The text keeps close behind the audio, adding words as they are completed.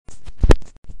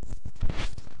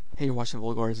Hey, you're watching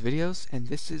Volgar's videos, and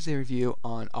this is a review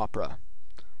on Opera.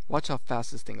 Watch how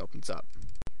fast this thing opens up.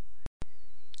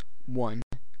 1,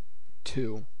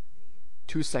 2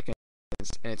 seconds,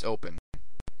 and it's open.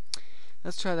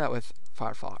 Let's try that with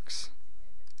Firefox.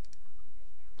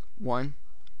 1,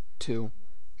 2,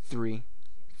 3,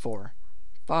 4,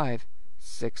 5,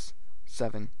 6,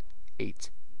 7, 8,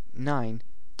 9,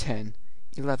 10,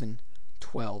 11,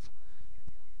 12,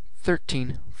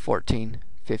 13, 14,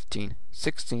 15,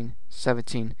 16,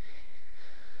 17,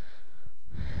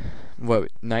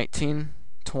 19,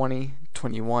 20,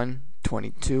 21,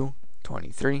 22,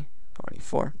 23,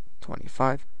 24,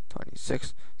 25,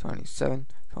 26, 27,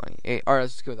 28. Alright,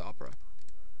 let's go with Opera.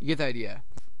 You get the idea.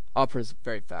 Opera is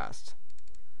very fast.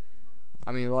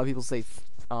 I mean, a lot of people say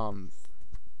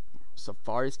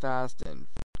Safari's fast and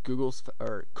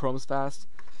or Chrome's fast,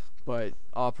 but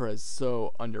Opera is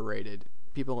so underrated.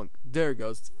 People, there it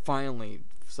goes. Finally,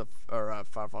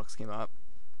 Firefox came up.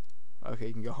 Okay,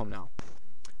 you can go home now.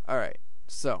 Alright,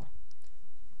 so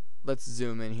let's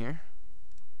zoom in here.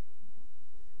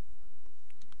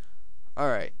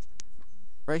 Alright,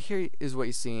 right here is what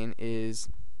you're seeing is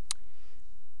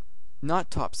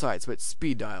not top sites, but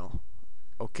speed dial.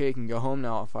 Okay, you can go home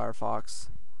now with Firefox.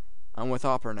 I'm with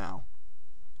Opera now.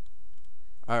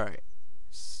 Alright,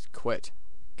 quit.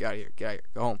 Get out of here,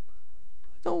 go home.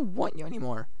 I don't want you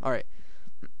anymore. Alright.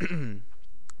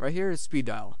 Right here is speed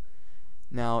dial.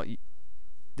 Now,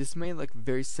 this may look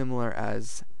very similar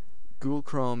as Google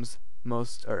Chrome's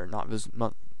most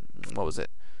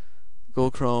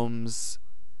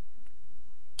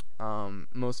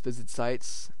most visited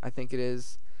sites, I think it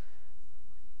is,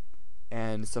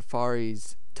 and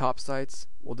Safari's top sites.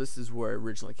 Well, this is where it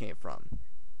originally came from.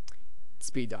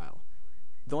 Speed dial.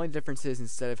 The only difference is,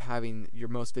 instead of having your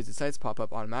most visited sites pop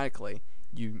up automatically,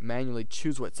 you manually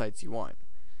choose what sites you want.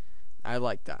 I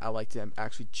like that. I like to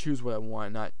actually choose what I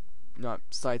want, not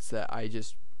sites that I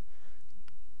just,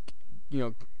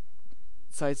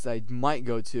 sites that I might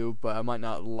go to, but I might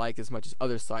not like as much as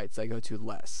other sites I go to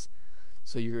less.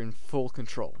 So you're in full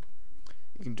control.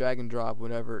 You can drag and drop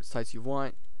whatever sites you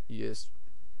want. You just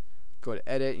go to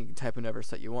edit, you can type in whatever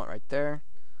site you want right there,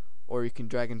 or you can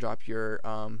drag and drop your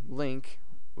link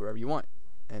wherever you want,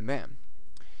 and bam.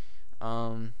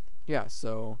 Yeah,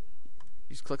 so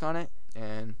you just click on it,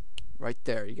 and right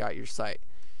there you got your site.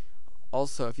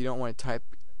 Also, if you don't want to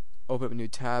open up a new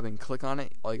tab and click on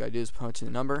it, all you gotta do is punch in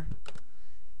the number,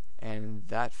 and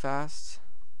that fast,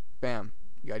 bam,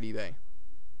 you got eBay.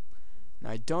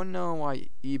 Now, I don't know why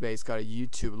eBay's got a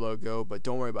YouTube logo, but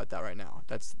don't worry about that right now.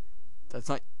 That's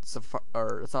not it's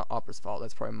not Opera's fault.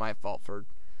 That's probably my fault for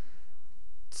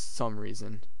some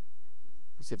reason.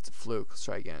 Let's see if it's a fluke. Let's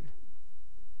try again.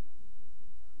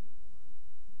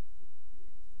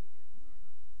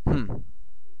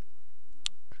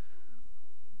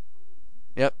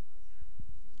 Yep.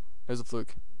 There's a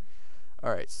fluke.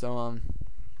 Alright, so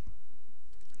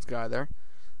let's get out of there.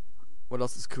 What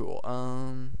else is cool?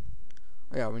 Oh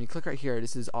yeah, when you click right here,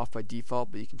 this is off by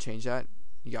default, but you can change that.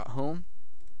 You got home,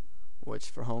 which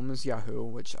for home is Yahoo,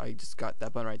 which I just got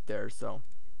that button right there, so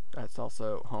that's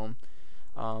also home.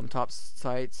 Top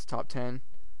sites, top 10.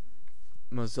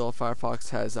 Mozilla Firefox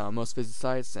has most visited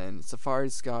sites, and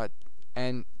Safari's got,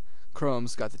 and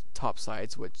Chrome's got the top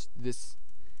sites, which this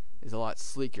is a lot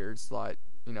sleeker. It's a lot,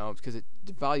 because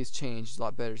the values change. It's a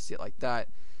lot better to see it like that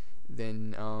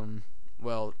than,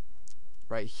 well,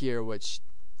 right here, which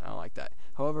I don't like that.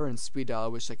 However, in speed dial, I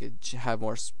wish I could have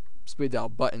more speed dial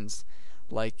buttons,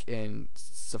 like in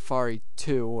Safari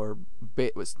 2 or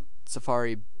was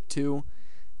Safari 2,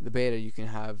 the beta. You can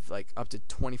have like up to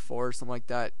 24 or something like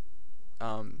that.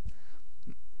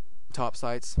 Top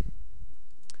sites.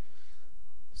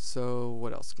 So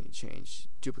what else can you change?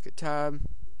 Duplicate tab,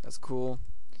 that's cool.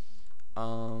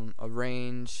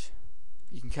 Arrange,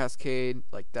 you can cascade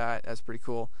like that, that's pretty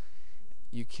cool.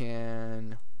 You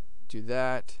can do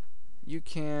that. You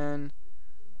can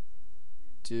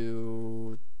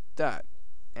do that,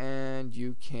 and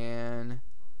you can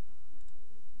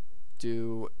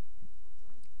do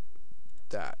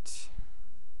that.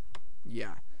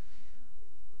 Yeah.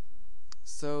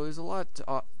 So there's a lot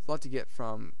to get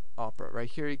from Opera. Right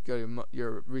here, you go to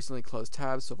your recently closed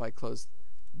tabs. So if I close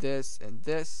this and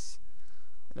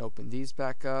open these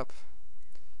back up,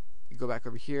 you go back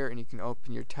over here and you can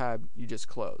open your tab you just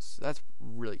closed. That's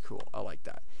really cool. I like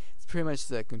that. It's pretty much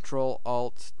the Control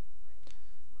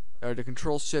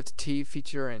Shift T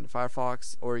feature in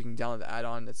Firefox, or you can download the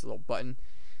add-on. That's a little button.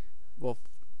 Well,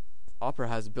 Opera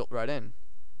has it built right in.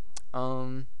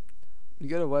 You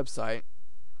go to a website.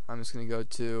 I'm just gonna go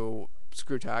to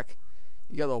ScrewTack.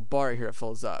 You got a little bar here that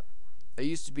fills up. it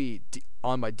used to be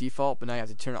on by default, but now you have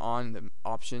to turn it on in the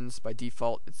options. By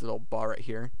default, it's a little bar right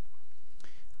here.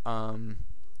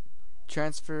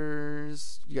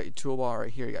 Transfers, you got your toolbar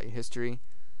right here, you got your history,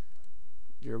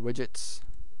 your widgets,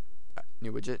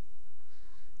 new widget.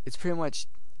 It's pretty much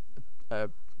a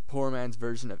poor man's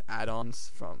version of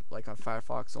add-ons from like on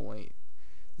Firefox, only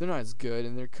they're not as good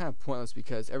and they're kind of pointless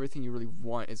because everything you really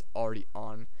want is already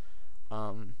on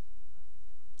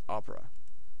Opera.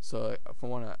 So if I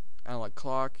want to analog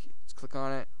clock, just click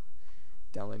on it,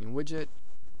 downloading widget,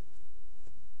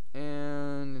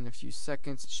 and in a few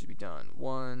seconds it should be done.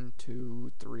 1,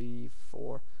 2, 3,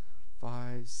 4,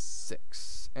 5,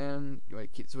 6. And you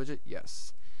want to keep this widget?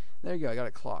 Yes. There you go, I got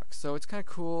a clock. So it's kind of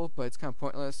cool, but it's kind of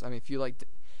pointless. I mean, if you're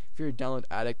a download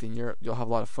addict, then you'll have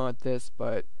a lot of fun with this.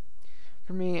 But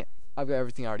for me, I've got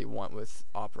everything I already want with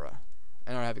Opera,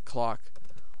 and I have a clock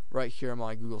right here on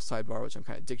my Google sidebar, which I'm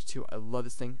kind of addicted to. I love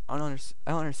this thing. I don't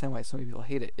understand why so many people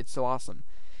hate it. It's so awesome.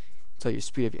 Tell your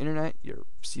speed of your internet, your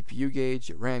CPU gauge,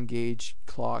 your RAM gauge,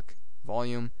 clock,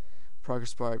 volume,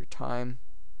 progress bar, your time,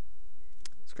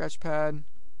 scratch pad.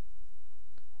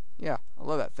 Yeah, I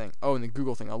love that thing. Oh, and the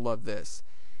Google thing, I love this.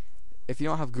 If you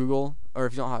don't have Google, or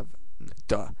if you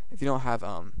don't have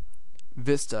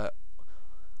Vista,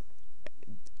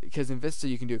 because in Vista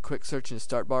you can do a quick search in the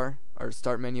start bar or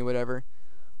start menu, whatever.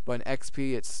 But in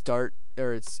XP, its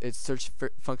search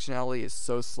functionality is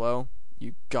so slow.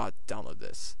 You got to download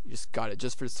this. You just got it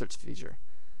just for the search feature.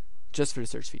 Just for the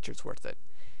search feature, it's worth it.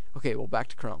 Okay, well, back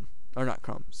to Chrome, or not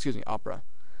Chrome. Excuse me, Opera.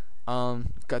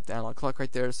 Got the analog clock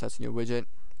right there, so that's a new widget.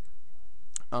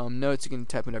 Notes, you can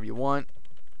type whenever you want.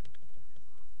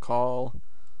 Call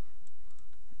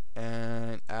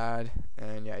and add,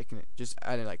 and yeah, you can just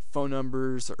add in like phone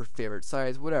numbers or favorite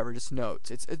sites, whatever, just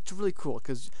notes. It's really cool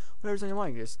because whatever's on your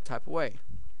mind, you just type away.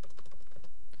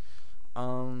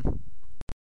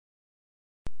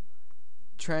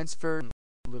 Transfer,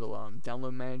 little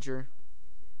download manager.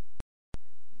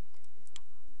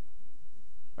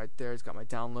 Right there, it's got my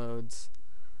downloads,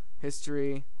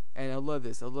 history, and I love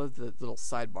this. I love the little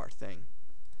sidebar thing.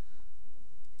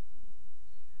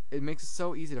 It makes it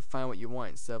so easy to find what you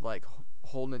want instead of like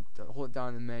hold it down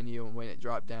in the menu and waiting it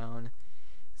drop down.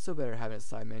 It's so better having a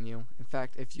side menu. In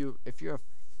fact, if you're a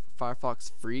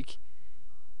Firefox freak,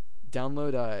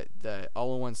 download the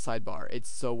all-in-one sidebar. It's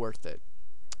so worth it.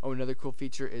 Oh, another cool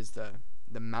feature is the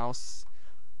mouse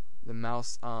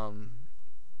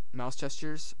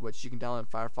gestures, which you can download in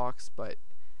Firefox, but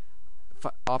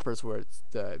Opera is where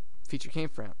the feature came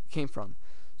from.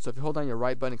 So if you hold down your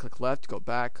right button and click left, you go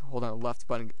back. Hold down the left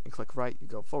button and click right, you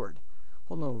go forward.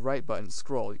 Hold down the right button,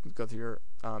 scroll. You can go through your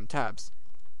tabs.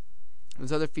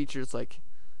 There's other features like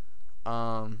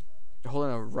hold down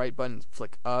the right button,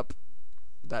 flick up.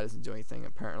 That doesn't do anything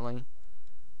apparently.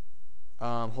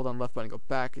 Hold on left button, go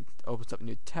back. It opens up a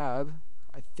new tab.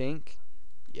 I think.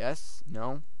 Yes.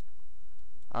 No.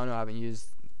 I don't know.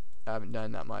 I haven't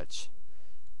done that much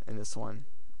in this one.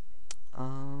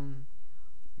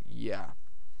 Yeah.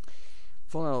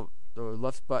 Hold the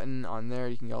left button on there.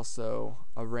 You can also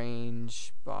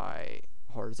arrange by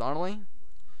horizontally,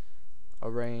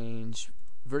 arrange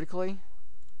vertically,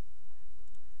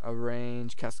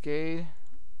 arrange cascade,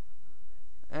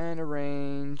 and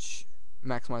arrange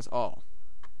maximize all.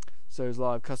 So there's a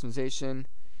lot of customization.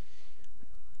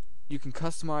 You can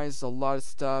customize a lot of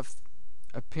stuff.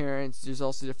 Appearance. There's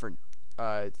also different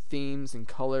themes and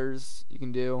colors you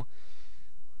can do.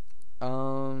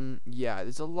 Yeah,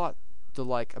 there's a lot to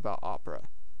like about Opera.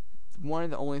 One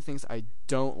of the only things I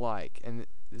don't like, and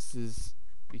this is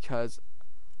because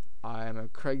I am a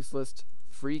Craigslist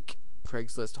freak,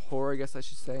 Craigslist whore, I guess I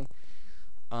should say.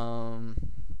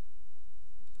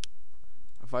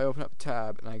 If I open up a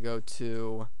tab and I go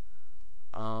to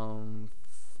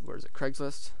where is it?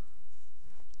 Craigslist.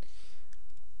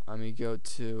 Let me go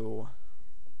to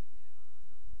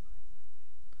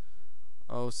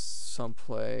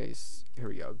someplace. Here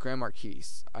we go. Grand Marquis.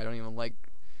 I don't even like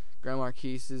Grand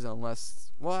Marquises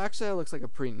unless, well, actually it looks like a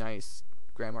pretty nice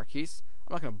Grand Marquis.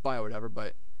 I'm not gonna buy it or whatever,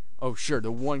 but oh sure,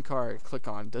 the one car I click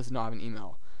on does not have an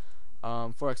email.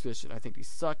 For Expedition, I think these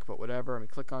suck, but whatever. Let me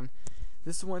click on.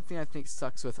 This is one thing I think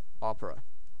sucks with Opera.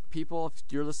 People, if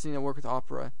you're listening and work with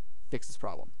Opera, fix this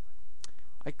problem.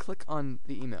 I click on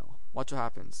the email. Watch what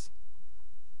happens.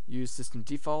 Use system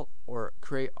default or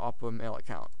create Opera mail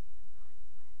account.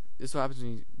 This is what happens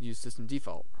when you use system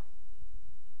default.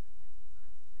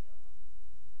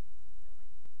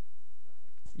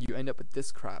 You end up with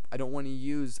this crap. I don't want to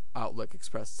use Outlook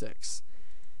Express 6.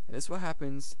 And this is what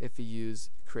happens if you use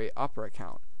create Opera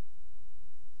account.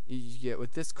 You get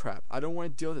with this crap. I don't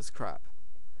want to deal with this crap.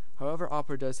 However,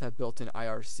 Opera does have built-in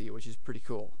IRC, which is pretty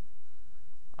cool.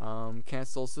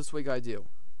 Cancel. So this is what you gotta do.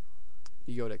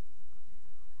 You go to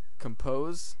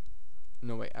compose.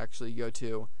 No, wait. Actually, you go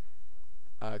to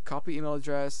copy email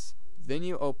address. Then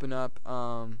you open up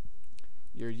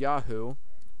your Yahoo.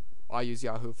 I use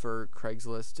Yahoo for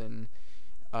Craigslist and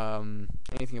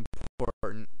anything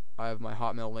important. I have my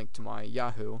Hotmail linked to my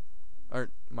Yahoo, or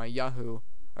my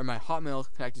Hotmail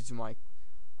connected to my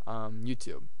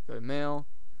YouTube. Go to mail,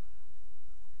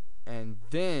 and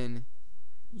then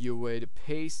you would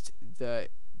paste the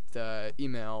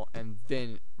email and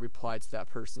then reply to that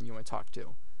person you want to talk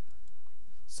to.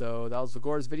 So that was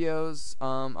Vagora's videos.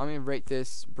 I'm gonna rate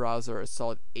this browser a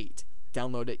solid 8.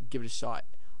 Download it, give it a shot.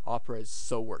 Opera is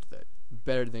so worth it.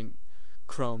 Better than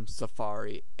Chrome,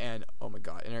 Safari, and oh my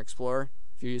god, Internet Explorer.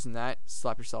 If you're using that,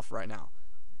 slap yourself right now.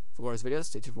 Vagora's videos,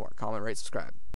 stay tuned for more. Comment, rate, subscribe.